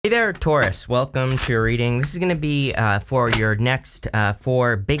Hey there, Taurus. Welcome to your reading. This is going to be for your next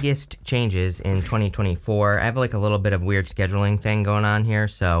 4 biggest changes in 2024. I have like a little bit of weird scheduling thing going on here,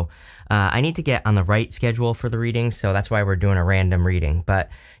 so I need to get on the right schedule for the reading, so that's why we're doing a random reading. But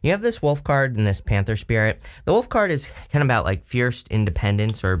you have this wolf card and this panther spirit. The wolf card is kind of about like fierce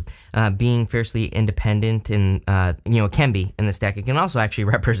independence or being fiercely independent, and it can be in this deck. It can also actually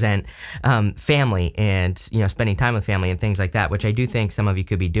represent family and spending time with family and things like that, which I do think some of you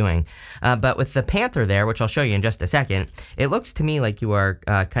could be doing. But with the panther there, which I'll show you in just a second, it looks to me like you are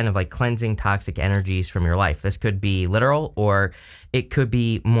kind of like cleansing toxic energies from your life. This could be literal, or it could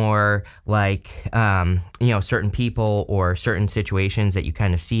be more like, certain people or certain situations that you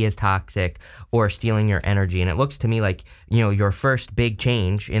kind of see as toxic or stealing your energy. And it looks to me like, your first big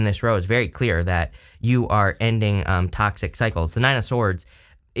change in this row is very clear that you are ending toxic cycles. The Nine of Swords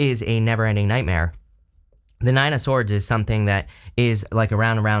is a never-ending nightmare. The Nine of Swords is something that is like a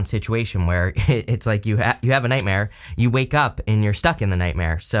round-and-round situation where it's like you have a nightmare, you wake up, and you're stuck in the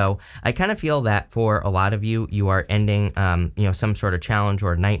nightmare. So I kind of feel that for a lot of you, you are ending, some sort of challenge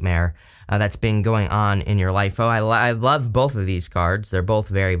or nightmare that's been going on in your life. Oh, I love both of these cards. They're both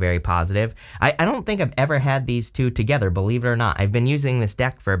very, very positive. I don't think I've ever had these two together, believe it or not. I've been using this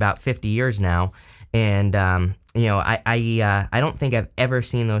deck for about 50 years now, and, I don't think I've ever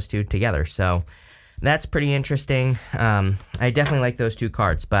seen those two together. So that's pretty interesting. I definitely like those two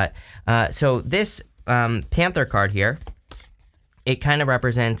cards. But so this Panther card here, it kind of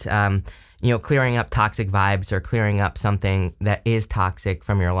represents, clearing up toxic vibes or clearing up something that is toxic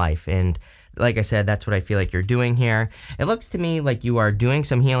from your life. And like I said, that's what I feel like you're doing here. It looks to me like you are doing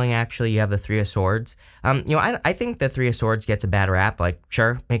some healing, actually. You have the Three of Swords. I think the Three of Swords gets a bad rap. Like,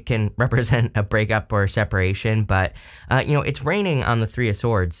 sure, it can represent a breakup or a separation, but, it's raining on the Three of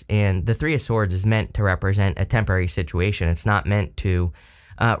Swords, and the Three of Swords is meant to represent a temporary situation. It's not meant to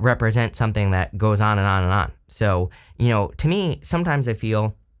represent something that goes on and on and on. So, to me, sometimes I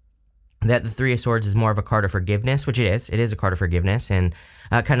feel that the Three of Swords is more of a card of forgiveness, which it is. It is a card of forgiveness, and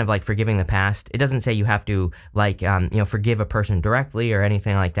kind of like forgiving the past. It doesn't say you have to forgive a person directly or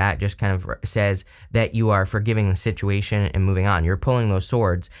anything like that. It just kind of says that you are forgiving the situation and moving on. You're pulling those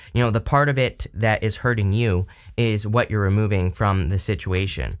swords. The part of it that is hurting you is what you're removing from the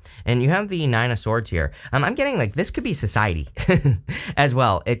situation. And you have the Nine of Swords here. I'm getting like this could be society as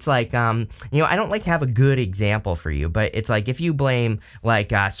well. It's like, I don't like have a good example for you, but it's like if you blame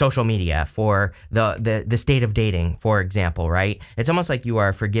like social media for the state of dating, for example, right? It's almost like you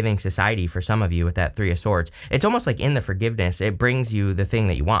are forgiving society for some of you with that Three of Swords. It's almost like in the forgiveness, it brings you the thing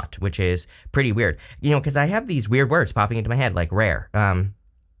that you want, which is pretty weird. Because I have these weird words popping into my head, like rare.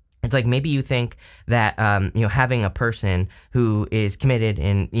 It's like maybe you think that, having a person who is committed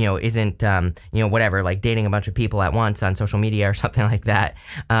and, isn't, whatever, like dating a bunch of people at once on social media or something like that.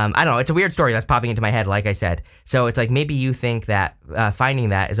 I don't know. It's a weird story that's popping into my head, like I said. So it's like maybe you think that finding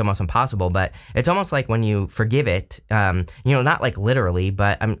that is almost impossible, but it's almost like when you forgive it, not like literally,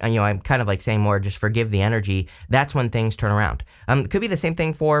 but I'm kind of like saying more just forgive the energy. That's when things turn around. It could be the same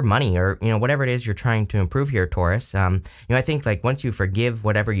thing for money or, whatever it is you're trying to improve here, Taurus. I think like once you forgive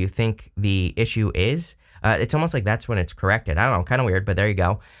whatever you think the issue is, it's almost like that's when it's corrected. I don't know, kind of weird, but there you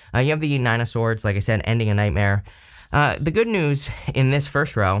go. You have the Nine of Swords, like I said, ending a nightmare. The good news in this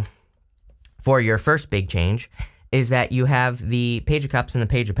first row for your first big change is that you have the Page of Cups and the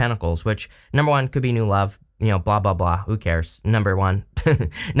Page of Pentacles, which number one could be new love, blah, blah, blah. Who cares? Number one.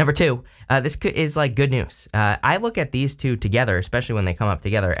 Number two, this is like good news. I look at these two together, especially when they come up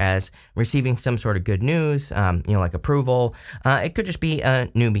together, as receiving some sort of good news, like approval. It could just be a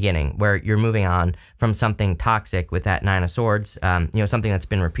new beginning where you're moving on from something toxic with that Nine of Swords, something that's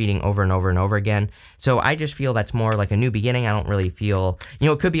been repeating over and over and over again. So I just feel that's more like a new beginning. I don't really feel,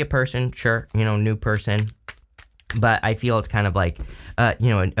 it could be a person, sure, new person. But I feel it's kind of like,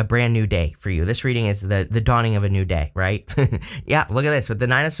 a brand new day for you. This reading is the dawning of a new day, right? Yeah, look at this. With the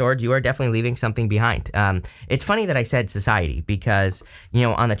Nine of Swords, you are definitely leaving something behind. It's funny that I said society because,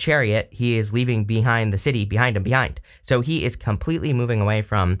 on the Chariot, he is leaving behind the city behind him. So he is completely moving away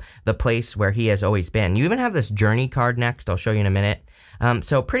from the place where he has always been. You even have this Journey card next. I'll show you in a minute.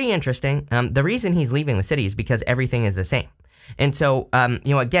 So pretty interesting. The reason he's leaving the city is because everything is the same. And so,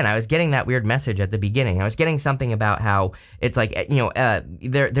 again, I was getting that weird message at the beginning. I was getting something about how it's like,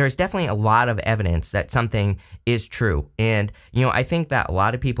 there's definitely a lot of evidence that something is true. And, I think that a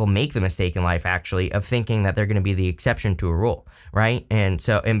lot of people make the mistake in life, actually, of thinking that they're going to be the exception to a rule, right? And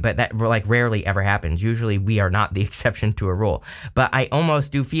so, but that like rarely ever happens. Usually we are not the exception to a rule. But I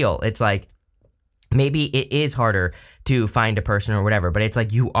almost do feel it's like, maybe it is harder to find a person or whatever, but it's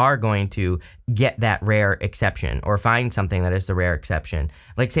like you are going to get that rare exception or find something that is the rare exception.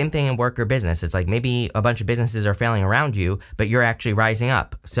 Like same thing in work or business. It's like maybe a bunch of businesses are failing around you, but you're actually rising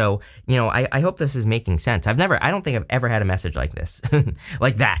up. So, I hope this is making sense. I don't think I've ever had a message like this,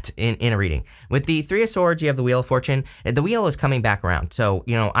 like that in a reading. With the Three of Swords, you have the Wheel of Fortune. The wheel is coming back around. So,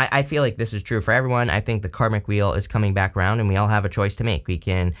 I feel like this is true for everyone. I think the karmic wheel is coming back around and we all have a choice to make. We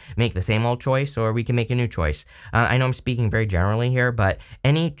can make the same old choice or we can make a new choice. I know I'm speaking very generally here, but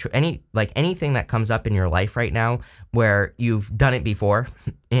anything that comes up in your life right now where you've done it before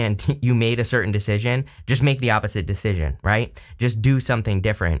and you made a certain decision, just make the opposite decision, right? Just do something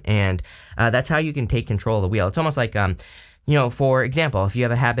different. And that's how you can take control of the wheel. It's almost like, for example, if you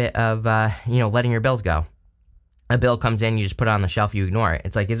have a habit of, letting your bills go. A bill comes in, you just put it on the shelf, you ignore it.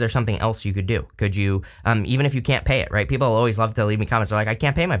 It's like, is there something else you could do? Could you, even if you can't pay it, right? People always love to leave me comments. They're like, I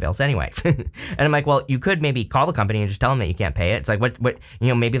can't pay my bills anyway. And I'm like, well, you could maybe call the company and just tell them that you can't pay it. It's like,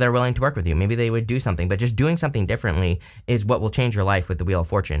 maybe they're willing to work with you. Maybe they would do something, but just doing something differently is what will change your life with the Wheel of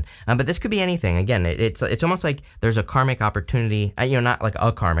Fortune. But this could be anything. Again, it's almost like there's a karmic opportunity, not like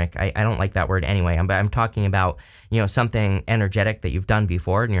a karmic. I don't like that word anyway. I'm talking about, something energetic that you've done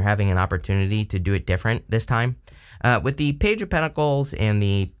before and you're having an opportunity to do it different this time. With the Page of Pentacles and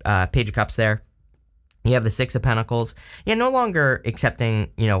the Page of Cups there, you have the Six of Pentacles. Yeah, no longer accepting,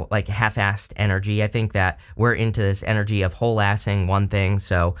 like half-assed energy. I think that we're into this energy of whole-assing one thing.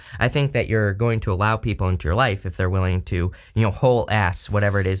 So I think that you're going to allow people into your life if they're willing to, whole-ass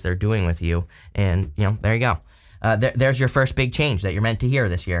whatever it is they're doing with you. And, there you go. There's your first big change that you're meant to hear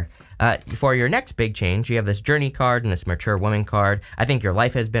this year. For your next big change, you have this journey card and this mature woman card. I think your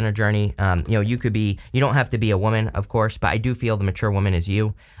life has been a journey. You don't have to be a woman, of course, but I do feel the mature woman is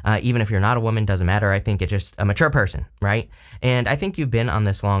you. Even if you're not a woman, doesn't matter. I think it's just a mature person, right? And I think you've been on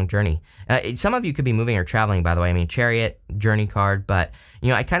this long journey. Some of you could be moving or traveling, by the way. I mean, Chariot, journey card, but,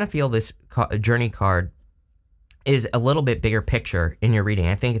 I kind of feel this journey card is a little bit bigger picture in your reading.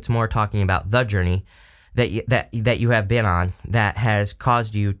 I think it's more talking about the journey that you have been on that has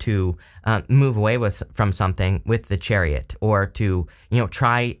caused you to move away from something with the Chariot, or to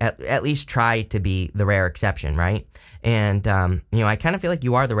try at least try to be the rare exception, right? And I kind of feel like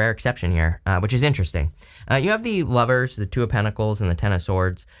you are the rare exception here, which is interesting. You have the Lovers, the Two of Pentacles, and the Ten of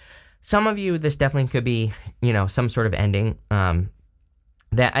Swords. Some of you, this definitely could be some sort of ending.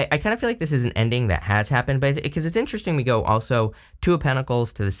 That I kind of feel like this is an ending that has happened, but because it's interesting, we go also Two of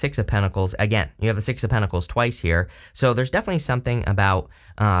Pentacles to the Six of Pentacles. Again, you have the Six of Pentacles twice here. So there's definitely something about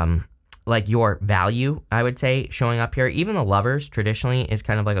like your value, I would say, showing up here. Even the Lovers traditionally is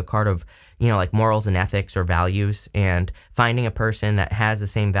kind of like a card of, like morals and ethics or values, and finding a person that has the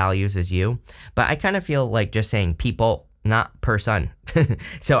same values as you. But I kind of feel like just saying people, not person.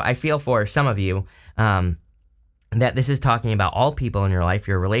 So I feel for some of you, that this is talking about all people in your life,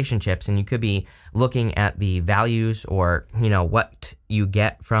 your relationships, and you could be looking at the values or, what you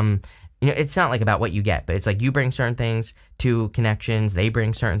get from, it's not like about what you get, but it's like you bring certain things to connections, they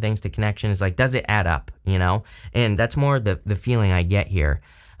bring certain things to connections. Like, does it add up, And that's more the feeling I get here.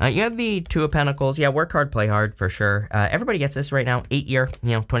 You have the Two of Pentacles. Yeah, work hard, play hard, for sure. Everybody gets this right now. 8-year,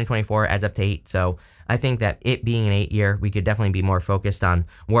 2024 adds up to 8. So I think that it being an 8-year, we could definitely be more focused on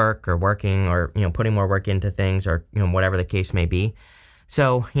work or working or, putting more work into things or, whatever the case may be.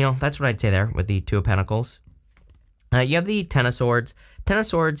 So, that's what I'd say there with the Two of Pentacles. You have the Ten of Swords. Ten of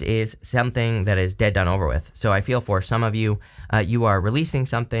Swords is something that is dead, done, over with. So I feel for some of you, you are releasing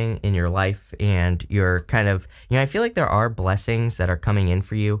something in your life and you're kind of, I feel like there are blessings that are coming in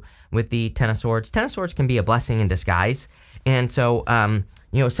for you with the Ten of Swords. Ten of Swords can be a blessing in disguise. And so,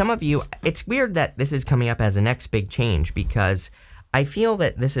 some of you, it's weird that this is coming up as a next big change, because I feel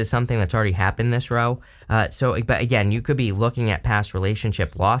that this is something that's already happened this row. But again, you could be looking at past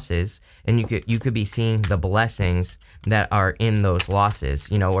relationship losses, and you could be seeing the blessings that are in those losses,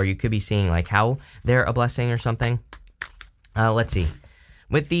 or you could be seeing like how they're a blessing or something. Let's see.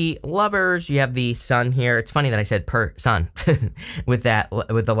 With the Lovers, you have the Sun here. It's funny that I said sun with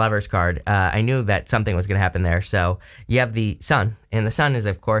the Lovers card. I knew that something was going to happen there. So you have the Sun, and the Sun is,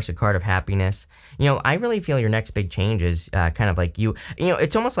 of course, a card of happiness. I really feel your next big change is kind of like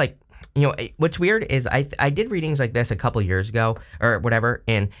it's almost like, what's weird is I did readings like this a couple years ago or whatever,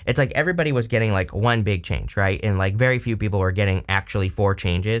 and it's like everybody was getting like one big change, right? And like very few people were getting actually 4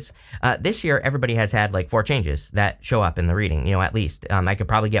 changes. This year, everybody has had like 4 changes that show up in the reading, at least. I could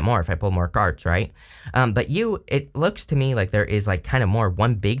probably get more if I pull more cards, right? But it looks to me like there is like kind of more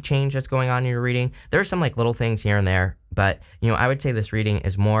one big change that's going on in your reading. There are some like little things here and there, but, I would say this reading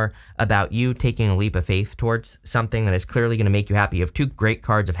is more about you taking a leap of faith towards something that is clearly going to make you happy. You have 2 great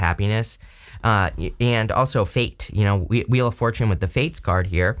cards of happiness, and also fate, Wheel of Fortune with the Fates card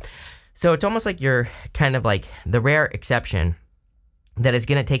here. So it's almost like you're kind of like the rare exception that is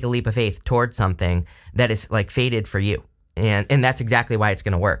going to take a leap of faith towards something that is like fated for you. And that's exactly why it's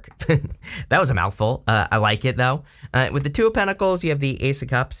going to work. That was a mouthful. I like it, though. With the Two of Pentacles, you have the Ace of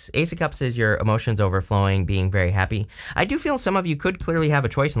Cups. Ace of Cups is your emotions overflowing, being very happy. I do feel some of you could clearly have a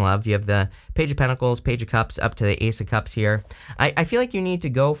choice in love. You have the Page of Pentacles, Page of Cups, up to the Ace of Cups here. I feel like you need to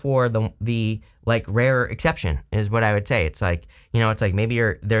go for the like rarer exception is what I would say. It's like, it's like maybe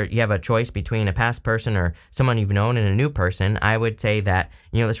you have a choice between a past person or someone you've known and a new person. I would say that,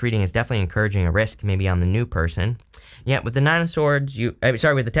 this reading is definitely encouraging a risk maybe on the new person. Yeah, with the Nine of Swords, with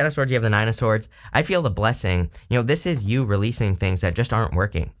the Ten of Swords, you have the Nine of Swords. I feel the blessing. This is you releasing things that just aren't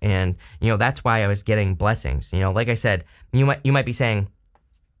working. And, that's why I was getting blessings. Like I said, you might be saying,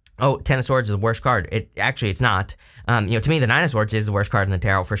 oh, Ten of Swords is the worst card. It's not. To me, the Nine of Swords is the worst card in the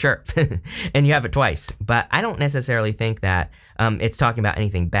tarot for sure. And you have it twice. But I don't necessarily think that it's talking about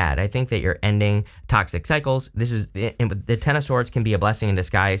anything bad. I think that you're ending toxic cycles. The Ten of Swords can be a blessing in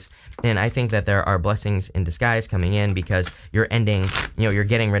disguise. And I think that there are blessings in disguise coming in because you're ending, you're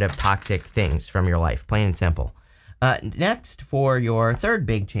getting rid of toxic things from your life, plain and simple. Next, for your third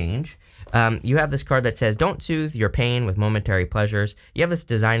big change, you have this card that says, don't soothe your pain with momentary pleasures. You have this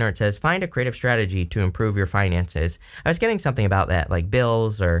designer, it says, find a creative strategy to improve your finances. I was getting something about that, like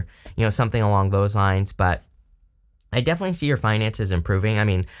bills or, something along those lines, but I definitely see your finances improving. I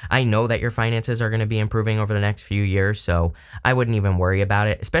mean, I know that your finances are going to be improving over the next few years, so I wouldn't even worry about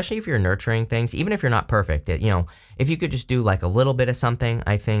it, especially if you're nurturing things, even if you're not perfect. If you could just do like a little bit of something,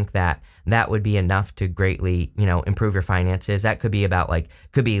 I think that would be enough to greatly, improve your finances. That could be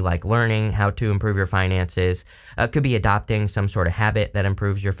like learning how to improve your finances. Could be adopting some sort of habit that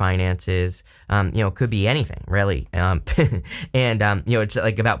improves your finances. Could be anything really. And, it's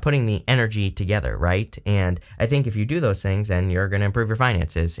like about putting the energy together, right? And I think if you do those things, then you're going to improve your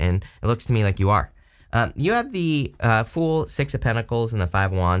finances. And it looks to me like you are. You have the Fool, Six of Pentacles, and the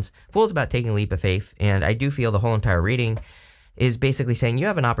Five of Wands. Fool is about taking a leap of faith, and I do feel the whole entire reading is basically saying you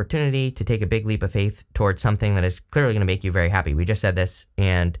have an opportunity to take a big leap of faith towards something that is clearly going to make you very happy. We just said this,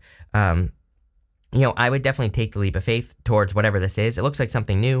 and, I would definitely take the leap of faith towards whatever this is. It looks like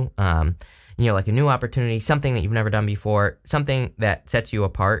something new, like a new opportunity, something that you've never done before, something that sets you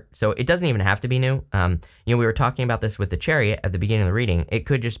apart. So it doesn't even have to be new. We were talking about this with the Chariot at the beginning of the reading. It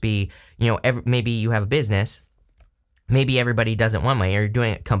could just be, maybe you have a business, maybe everybody does it one way, or you're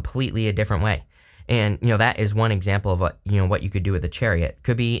doing it completely a different way. And, that is one example of what you could do with the Chariot.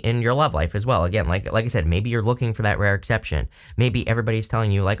 Could be in your love life as well. Again, like I said, maybe you're looking for that rare exception. Maybe everybody's telling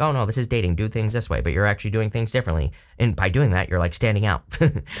you like, oh no, this is dating, do things this way, but you're actually doing things differently. And by doing that, you're like standing out.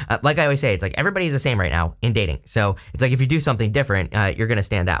 Like I always say, it's like everybody's the same right now in dating. So it's like if you do something different, you're going to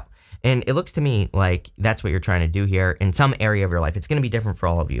stand out. And it looks to me like that's what you're trying to do here in some area of your life. It's going to be different for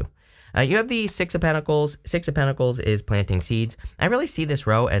all of you. You have the Six of Pentacles. Six of Pentacles is planting seeds. I really see this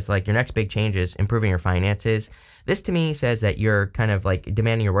row as like your next big change is improving your finances. This to me says that you're kind of like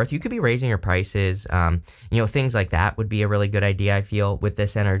demanding your worth. You could be raising your prices. Things like that would be a really good idea, I feel, with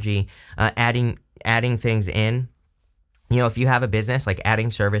this energy. Adding things in. If you have a business, like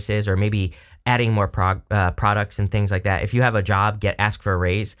adding services or maybe adding more products and things like that. If you have a job, ask for a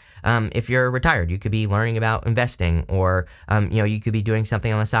raise. If you're retired, you could be learning about investing or, you could be doing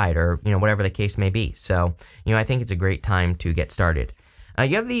something on the side or, whatever the case may be. So, I think it's a great time to get started.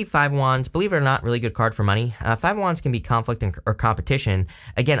 You have the Five of Wands. Believe it or not, really good card for money. Five of Wands can be conflict or competition.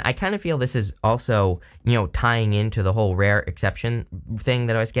 Again, I kind of feel this is also, tying into the whole rare exception thing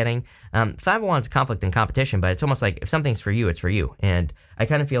that I was getting. Five of Wands, conflict and competition, but it's almost like if something's for you, it's for you. And I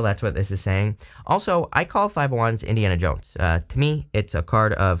kind of feel that's what this is saying. Also, I call Five of Wands Indiana Jones. To me, it's a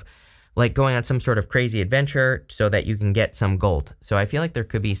card of like going on some sort of crazy adventure so that you can get some gold. So I feel like there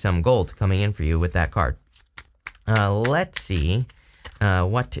could be some gold coming in for you with that card. Let's see.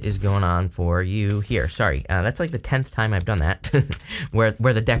 What is going on for you here? Sorry, that's like the 10th time I've done that, where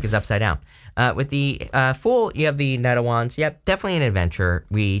the deck is upside down. With the Fool, you have the Knight of Wands. Yep, definitely an adventure.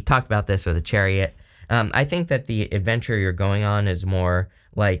 We talked about this with the Chariot. I think that the adventure you're going on is more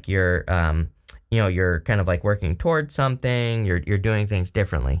like you're kind of like working towards something. You're doing things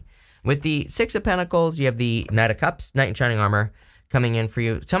differently. With the Six of Pentacles, you have the Knight of Cups, Knight in Shining Armor, coming in for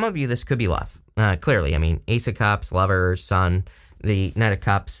you. Some of you, this could be love. Clearly, I mean, Ace of Cups, Lovers, Sun. The Knight of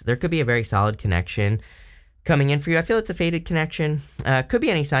Cups, there could be a very solid connection coming in for you. I feel it's a fated connection. Could be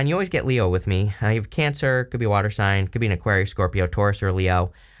any sign. You always get Leo with me. You have Cancer, could be water sign, could be an Aquarius, Scorpio, Taurus, or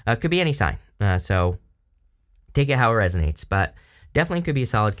Leo. Could be any sign. So take it how it resonates, but definitely could be a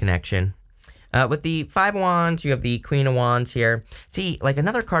solid connection. With the Five of Wands, you have the Queen of Wands here. See, like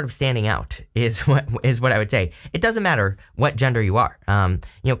another card of standing out is what I would say. It doesn't matter what gender you are.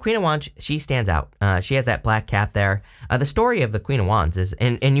 Queen of Wands, she stands out. She has that black cat there. The story of the Queen of Wands is,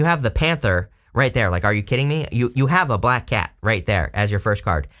 and you have the Panther right there. Like, are you kidding me? You have a black cat right there as your first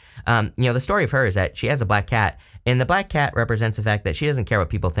card. The story of her is that she has a black cat, and the black cat represents the fact that she doesn't care what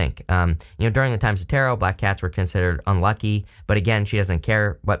people think. During the times of tarot, black cats were considered unlucky, but again, she doesn't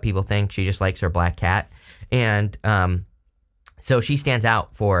care what people think. She just likes her black cat. And so she stands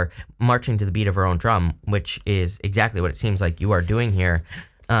out for marching to the beat of her own drum, which is exactly what it seems like you are doing here,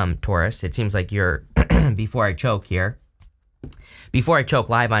 Taurus. It seems like you're, before I choke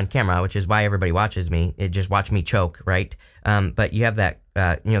live on camera, which is why everybody watches me, it just watch me choke, right? But you have that,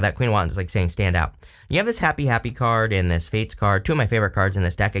 that Queen of Wands is like saying stand out. You have this Happy Happy card and this Fates card, two of my favorite cards in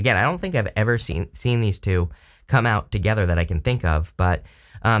this deck. Again, I don't think I've ever seen these two come out together that I can think of, but,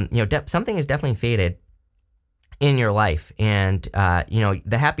 something is definitely faded in your life. And,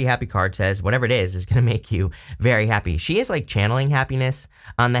 the Happy Happy card says whatever it is going to make you very happy. She is like channeling happiness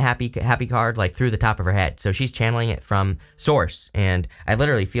on the Happy card, like through the top of her head. So she's channeling it from source. And I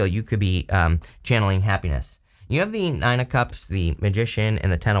literally feel you could be channeling happiness. You have the Nine of Cups, the Magician,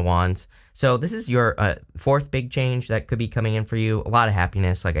 and the Ten of Wands. So this is your fourth big change that could be coming in for you. A lot of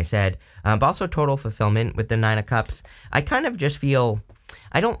happiness, like I said, but also total fulfillment with the Nine of Cups. I kind of just feel,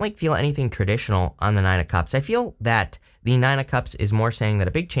 I don't feel anything traditional on the Nine of Cups. I feel that the Nine of Cups is more saying that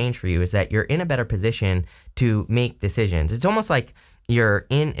a big change for you is that you're in a better position to make decisions. It's almost like you're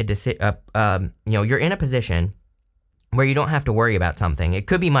in you're in a position where you don't have to worry about something. It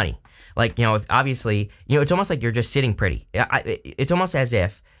could be money. Like, obviously, it's almost like you're just sitting pretty. It's almost as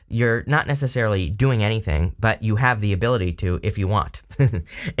if you're not necessarily doing anything, but you have the ability to if you want.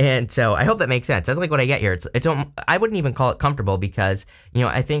 And so I hope that makes sense. That's like what I get here. I wouldn't even call it comfortable because,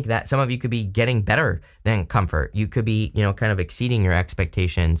 I think that some of you could be getting better than comfort. You could be, kind of exceeding your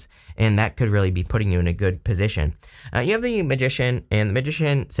expectations, and that could really be putting you in a good position. You have the Magician, and the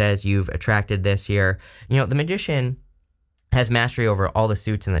Magician says you've attracted this here. The Magician has mastery over all the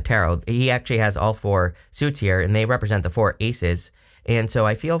suits in the tarot. He actually has all four suits here, and they represent the four aces. And so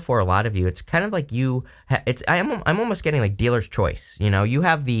I feel for a lot of you, it's kind of like I'm almost getting like dealer's choice. You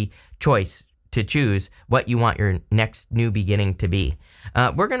have the choice to choose what you want your next new beginning to be.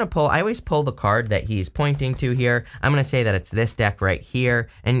 We're going to pull, I always pull the card that he's pointing to here. I'm going to say that it's this deck right here.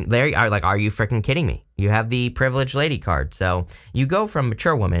 And there you are, like, are you freaking kidding me? You have the Privileged Lady card. So you go from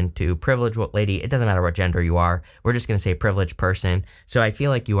Mature Woman to Privileged Lady. It doesn't matter what gender you are. We're just going to say Privileged Person. So I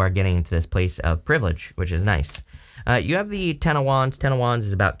feel like you are getting into this place of privilege, which is nice. You have the Ten of Wands. Ten of Wands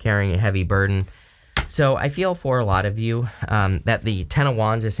is about carrying a heavy burden. So I feel for a lot of you that the Ten of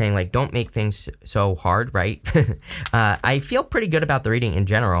Wands is saying, like, don't make things so hard, right? I feel pretty good about the reading in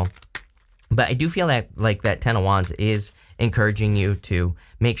general, but I do feel that, like, that Ten of Wands is encouraging you to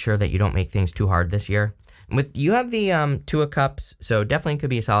make sure that you don't make things too hard this year. You have the Two of Cups, so definitely could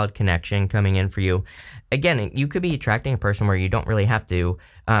be a solid connection coming in for you. Again, you could be attracting a person where you don't really have to,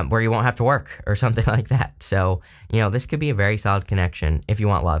 where you won't have to work or something like that. So, this could be a very solid connection if you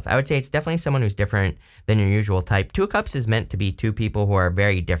want love. I would say it's definitely someone who's different than your usual type. Two of Cups is meant to be two people who are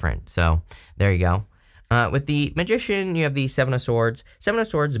very different. So, there you go. With the Magician, you have the Seven of Swords. Seven of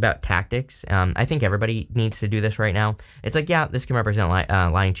Swords is about tactics. I think everybody needs to do this right now. It's like, yeah, this can represent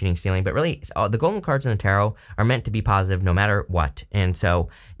lying, cheating, stealing, but really, the golden cards in the tarot are meant to be positive no matter what. And so,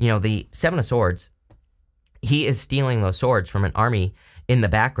 the Seven of Swords, he is stealing those swords from an army in the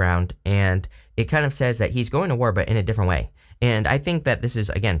background, and it kind of says that he's going to war, but in a different way. And I think that this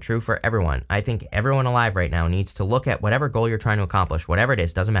is, again, true for everyone. I think everyone alive right now needs to look at whatever goal you're trying to accomplish, whatever it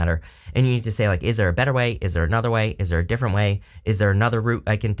is, doesn't matter. And you need to say, like, is there a better way? Is there another way? Is there a different way? Is there another route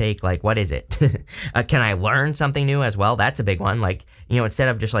I can take? Like, what is it? Can I learn something new as well? That's a big one. Like, instead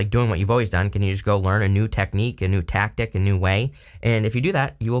of just like doing what you've always done, can you just go learn a new technique, a new tactic, a new way? And if you do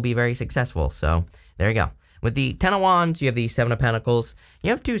that, you will be very successful. So there you go. With the Ten of Wands, you have the Seven of Pentacles. You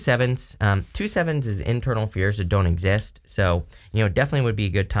have two sevens. Two sevens is internal fears that don't exist. So, definitely would be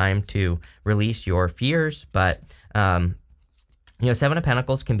a good time to release your fears. But, Seven of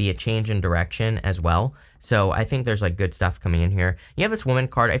Pentacles can be a change in direction as well. So I think there's like good stuff coming in here. You have this Woman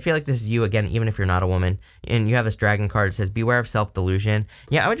card. I feel like this is you again, even if you're not a woman. And you have this Dragon card. It says, beware of self-delusion.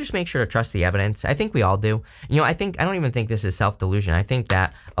 Yeah, I would just make sure to trust the evidence. I think we all do. I don't even think this is self-delusion. I think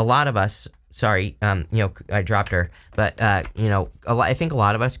that a lot of us, sorry, I dropped her, but, I think a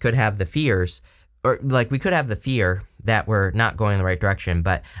lot of us could have the fears, or like we could have the fear that we're not going in the right direction.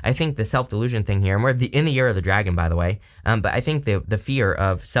 But I think the self-delusion thing here, and we're in the year of the dragon, by the way, but I think the fear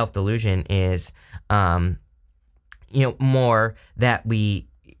of self-delusion is, more that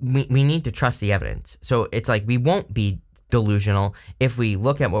we need to trust the evidence. So it's like we won't be delusional if we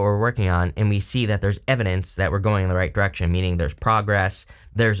look at what we're working on and we see that there's evidence that we're going in the right direction, meaning there's progress,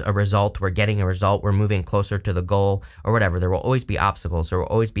 there's a result, we're getting a result, we're moving closer to the goal or whatever. There will always be obstacles, there will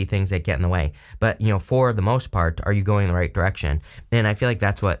always be things that get in the way. But, for the most part, are you going in the right direction? And I feel like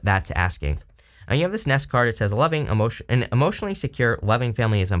that's what that's asking. You have this nest card. It says an emotionally secure, loving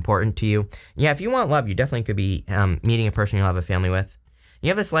family is important to you. Yeah, if you want love, you definitely could be meeting a person you'll have a family with. You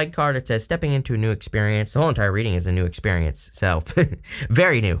have this leg card. It says stepping into a new experience. The whole entire reading is a new experience. So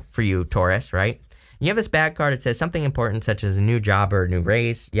very new for you, Taurus, right? You have this bad card. It says something important such as a new job or a new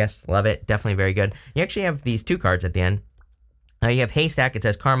raise. Yes, love it. Definitely very good. You actually have these 2 cards at the end. You have haystack. It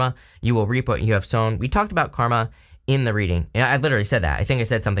says karma. You will reap what you have sown. We talked about karma in the reading. I literally said that. I think I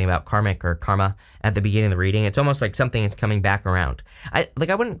said something about karmic or karma at the beginning of the reading. It's almost like something is coming back around. I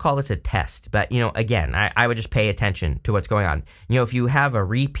wouldn't call this a test, but, again, I would just pay attention to what's going on. If you have a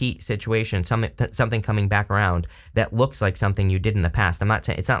repeat situation, something coming back around that looks like something you did in the past. I'm not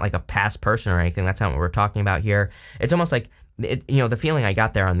saying it's not like a past person or anything. That's not what we're talking about here. It's almost like the feeling I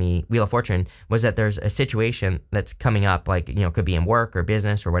got there on the Wheel of Fortune was that there's a situation that's coming up, like, could be in work or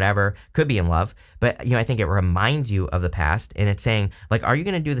business or whatever, could be in love. But, I think it reminds you of the past, and it's saying, like, are you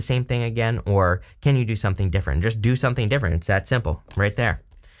going to do the same thing again, or can you do something different? Just do something different. It's that simple right there.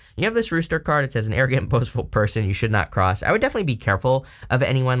 You have this rooster card. It says an arrogant, boastful person you should not cross. I would definitely be careful of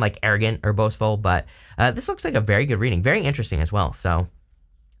anyone like arrogant or boastful, but this looks like a very good reading. Very interesting as well. So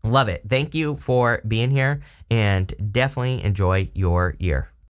love it. Thank you for being here, and definitely enjoy your year.